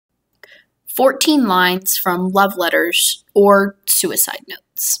14 lines from love letters or suicide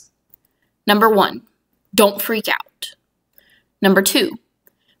notes. Number 1, don't freak out. Number 2,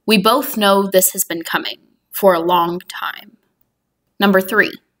 we both know this has been coming for a long time. Number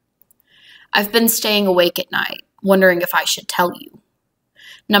 3, I've been staying awake at night, wondering if I should tell you.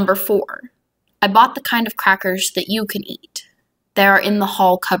 Number 4, I bought the kind of crackers that you can eat. They are in the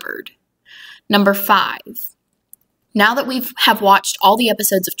hall cupboard. Number 5, now that we have watched all the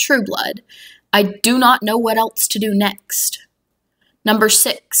episodes of True Blood, I do not know what else to do next. Number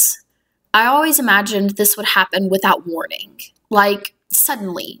 6, I always imagined this would happen without warning, like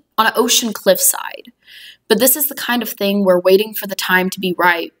suddenly on an ocean cliffside. But this is the kind of thing where waiting for the time to be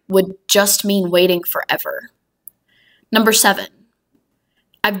right would just mean waiting forever. Number 7,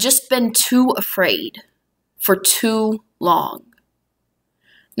 I've just been too afraid for too long.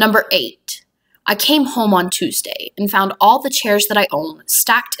 Number 8, I came home on Tuesday and found all the chairs that I own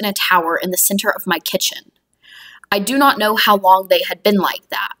stacked in a tower in the center of my kitchen. I do not know how long they had been like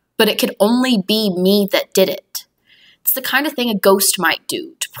that, but it could only be me that did it. It's the kind of thing a ghost might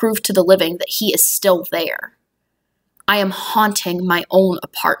do to prove to the living that he is still there. I am haunting my own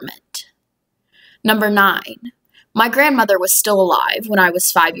apartment. Number 9, my grandmother was still alive when I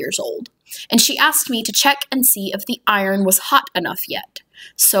was 5 years old, and she asked me to check and see if the iron was hot enough yet.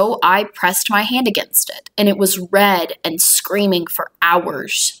 So I pressed my hand against it, and it was red and screaming for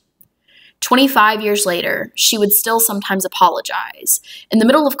hours. 25 years later, she would still sometimes apologize. In the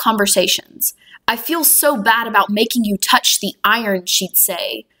middle of conversations, I feel so bad about making you touch the iron, she'd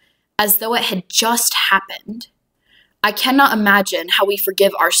say, as though it had just happened. I cannot imagine how we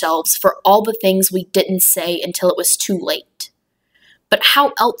forgive ourselves for all the things we didn't say until it was too late. But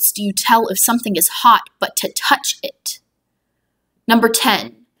how else do you tell if something is hot but to touch it? Number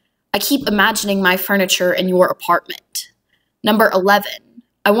 10, I keep imagining my furniture in your apartment. Number 11,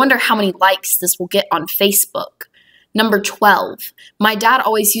 I wonder how many likes this will get on Facebook. Number 12, my dad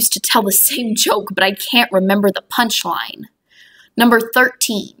always used to tell the same joke, but I can't remember the punchline. Number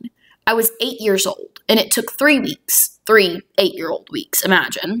 13, I was 8 years old, and it took 3 weeks, 3 8-year-old weeks,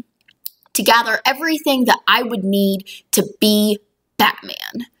 imagine, to gather everything that I would need to be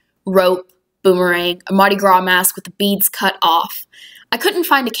Batman. Rope, boomerang, a Mardi Gras mask with the beads cut off. I couldn't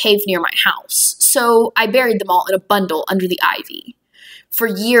find a cave near my house, so I buried them all in a bundle under the ivy. For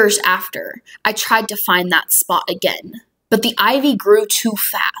years after, I tried to find that spot again, but the ivy grew too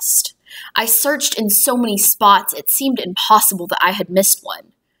fast. I searched in so many spots it seemed impossible that I had missed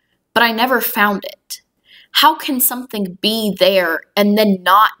one, but I never found it. How can something be there and then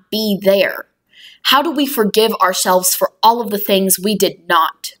not be there? How do we forgive ourselves for all of the things we did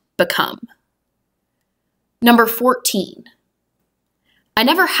not become? Number 14. I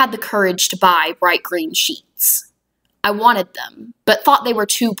never had the courage to buy bright green sheets. I wanted them, but thought they were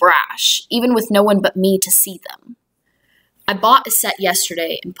too brash, even with no one but me to see them. I bought a set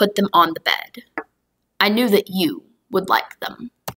yesterday and put them on the bed. I knew that you would like them.